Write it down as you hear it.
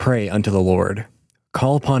Pray unto the Lord.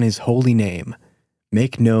 Call upon his holy name.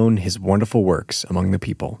 Make known his wonderful works among the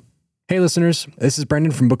people. Hey listeners, this is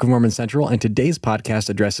Brendan from Book of Mormon Central, and today's podcast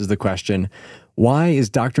addresses the question, why is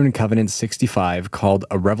Doctrine and Covenants 65 called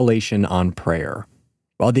a revelation on prayer?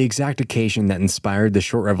 While the exact occasion that inspired the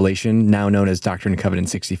short revelation, now known as Doctrine and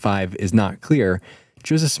Covenants 65, is not clear,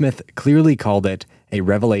 Joseph Smith clearly called it a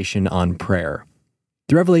revelation on prayer.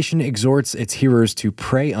 The revelation exhorts its hearers to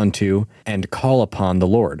pray unto and call upon the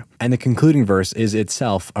Lord, and the concluding verse is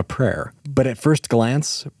itself a prayer. But at first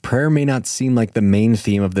glance, prayer may not seem like the main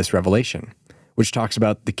theme of this revelation, which talks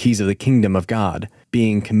about the keys of the kingdom of God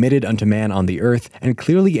being committed unto man on the earth and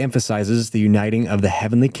clearly emphasizes the uniting of the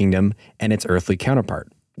heavenly kingdom and its earthly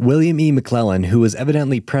counterpart. William E. McLellin, who was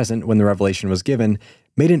evidently present when the revelation was given,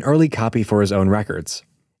 made an early copy for his own records.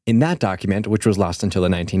 In that document, which was lost until the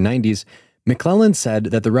 1990s, McLellin said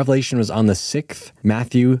that the revelation was on the 6th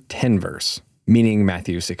Matthew 10 verse, meaning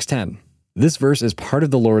Matthew 6:10. This verse is part of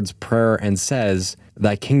the Lord's Prayer and says,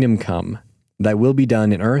 "Thy kingdom come, thy will be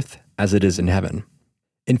done in earth as it is in heaven."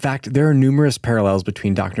 In fact, there are numerous parallels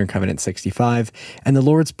between Doctrine and Covenants 65 and the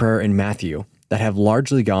Lord's Prayer in Matthew that have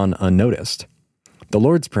largely gone unnoticed. The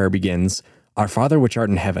Lord's Prayer begins, "Our Father which art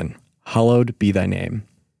in heaven, hallowed be thy name."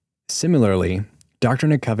 Similarly,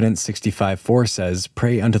 Doctrine and Covenants 65:4 says,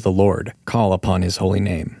 "Pray unto the Lord, call upon his holy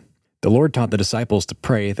name." The Lord taught the disciples to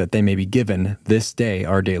pray that they may be given this day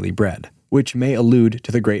our daily bread, which may allude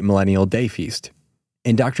to the great millennial day feast.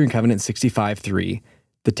 In Doctrine and Covenants 65:3,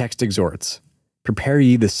 the text exhorts, "Prepare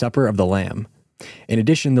ye the supper of the Lamb." In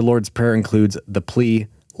addition, the Lord's Prayer includes the plea,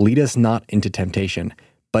 "Lead us not into temptation,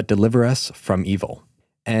 but deliver us from evil."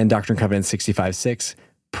 And Doctrine and Covenants 65:6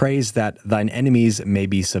 prays that thine enemies may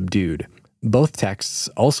be subdued. Both texts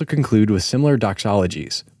also conclude with similar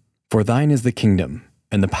doxologies. "For thine is the kingdom,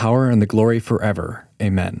 and the power and the glory forever.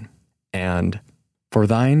 Amen." And, "For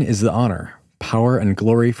thine is the honor, power and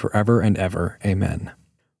glory forever and ever. Amen."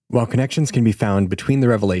 While connections can be found between the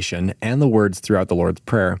revelation and the words throughout the Lord's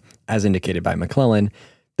Prayer, as indicated by McLellin,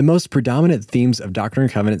 the most predominant themes of Doctrine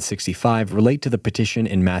and Covenants 65 relate to the petition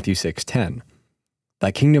in Matthew 6:10. "Thy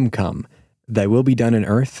kingdom come, thy will be done in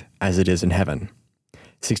earth as it is in heaven."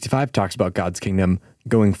 65 talks about God's kingdom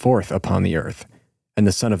going forth upon the earth, and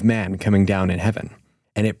the Son of Man coming down in heaven.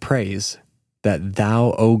 And it prays that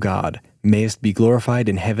thou, O God, mayest be glorified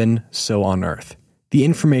in heaven, so on earth. The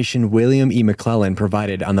information William E. McLellin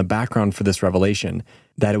provided on the background for this revelation,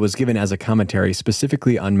 that it was given as a commentary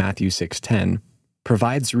specifically on Matthew 6:10,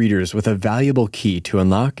 provides readers with a valuable key to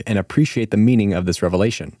unlock and appreciate the meaning of this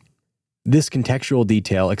revelation. This contextual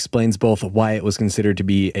detail explains both why it was considered to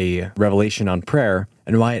be a revelation on prayer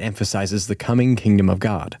and why it emphasizes the coming kingdom of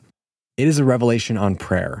God. It is a revelation on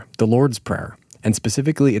prayer, the Lord's Prayer, and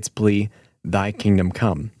specifically its plea, "Thy kingdom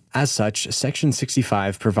come." As such, Section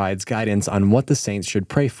 65 provides guidance on what the saints should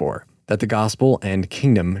pray for, that the gospel and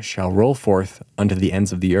kingdom shall roll forth unto the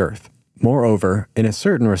ends of the earth. Moreover, in a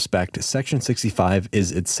certain respect, Section 65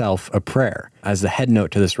 is itself a prayer, as the head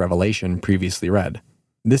note to this revelation previously read.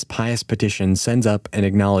 This pious petition sends up an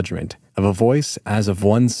acknowledgement of a voice as of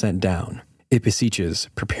one sent down. It beseeches,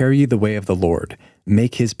 "Prepare ye the way of the Lord,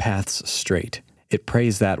 make his paths straight." It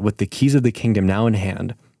prays that, with the keys of the kingdom now in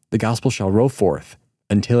hand, the gospel shall roll forth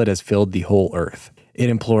until it has filled the whole earth. It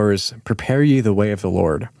implores, "Prepare ye the way of the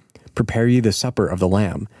Lord, prepare ye the supper of the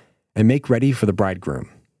Lamb, and make ready for the bridegroom."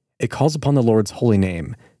 It calls upon the Lord's holy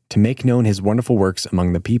name to make known his wonderful works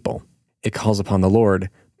among the people. It calls upon the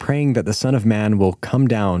Lord, praying that the Son of Man will come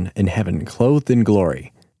down in heaven clothed in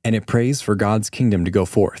glory, and it prays for God's kingdom to go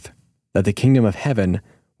forth, that the kingdom of heaven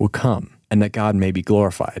will come, and that God may be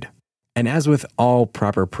glorified. And as with all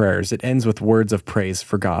proper prayers, it ends with words of praise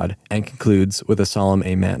for God and concludes with a solemn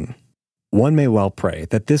amen. One may well pray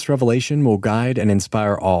that this revelation will guide and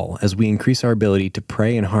inspire all as we increase our ability to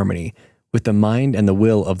pray in harmony with the mind and the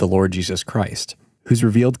will of the Lord Jesus Christ, whose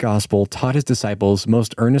revealed gospel taught his disciples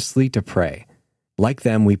most earnestly to pray. Like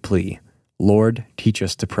them, we plea, "Lord, teach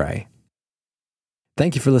us to pray."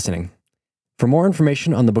 Thank you for listening. For more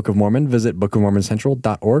information on the Book of Mormon, visit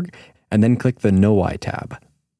bookofmormoncentral.org and then click the Know Why tab.